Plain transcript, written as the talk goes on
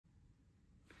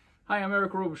Hi, I'm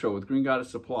Eric Robichaud with Green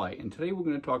Goddess Supply, and today we're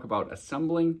going to talk about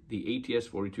assembling the ATS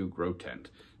 42 Grow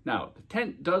Tent. Now, the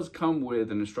tent does come with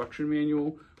an instruction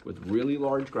manual with really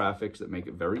large graphics that make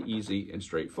it very easy and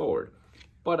straightforward,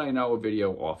 but I know a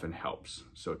video often helps.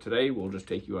 So today we'll just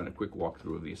take you on a quick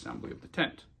walkthrough of the assembly of the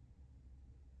tent.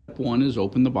 Step one is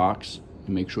open the box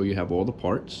and make sure you have all the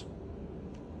parts,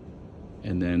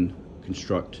 and then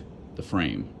construct the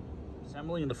frame.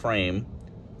 Assembling the frame,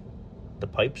 the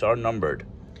pipes are numbered.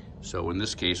 So in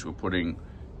this case, we're putting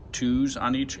 2s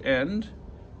on each end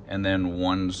and then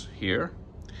 1s here.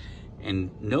 And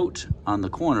note on the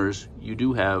corners, you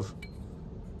do have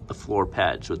the floor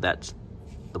pad, so that's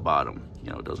the bottom.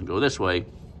 You know, it doesn't go this way,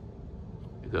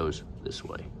 it goes this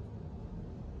way.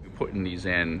 You're putting these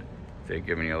in, if they're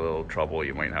giving you a little trouble,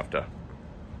 you might have to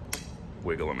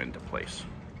wiggle them into place.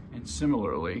 And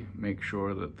similarly, make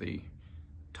sure that the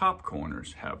top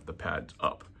corners have the pads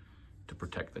up to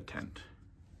protect the tent.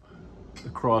 The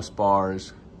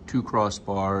crossbars, 2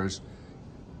 crossbars,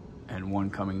 and 1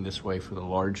 coming this way for the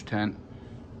large tent,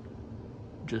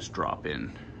 just drop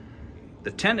in.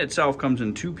 The tent itself comes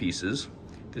in 2 pieces.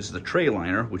 This is the tray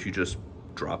liner, which you just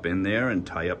drop in there and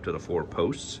tie up to the 4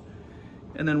 posts.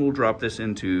 And then we'll drop this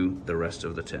into the rest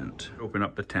of the tent. Open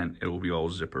up the tent, it will be all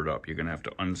zippered up. You're gonna have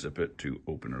to unzip it to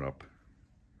open it up.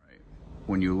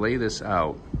 When you lay this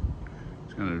out,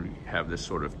 it's gonna have this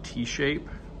sort of T shape.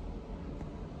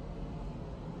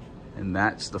 And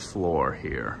that's the floor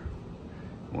here.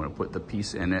 I want to put the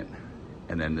piece in it,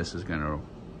 and then this is going to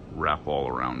wrap all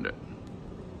around it.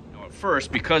 Now at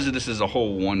first, because this is a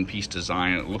whole one-piece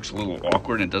design, it looks a little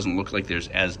awkward, and it doesn't look like there's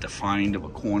as defined of a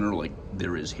corner like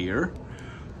there is here.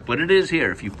 But it is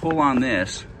here. If you pull on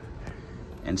this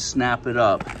and snap it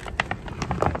up,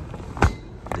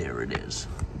 there it is.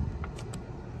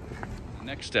 The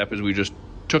next step is we just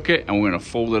took it and we're going to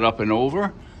fold it up and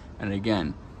over, and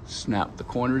again, snap the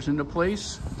corners into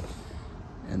place,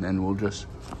 and then we'll just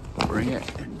bring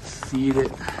it and feed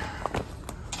it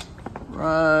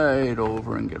right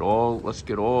over and let's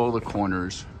get all the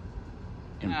corners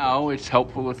in. Now it's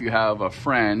helpful if you have a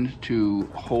friend to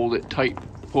hold it tight,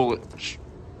 pull it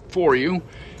for you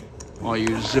while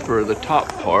you zipper the top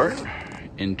part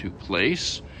into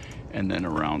place and then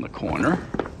around the corner.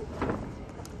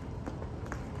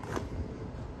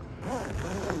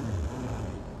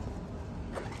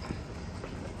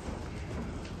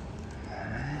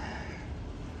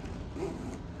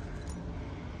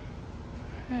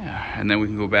 Yeah, and then we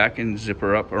can go back and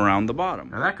zipper up around the bottom.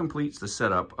 Now that completes the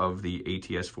setup of the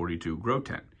ATS 42 Grow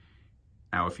Tent.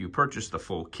 Now if you purchase the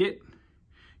full kit,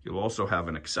 you'll also have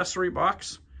an accessory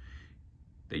box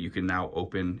that you can now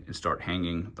open and start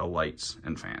hanging the lights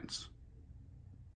and fans.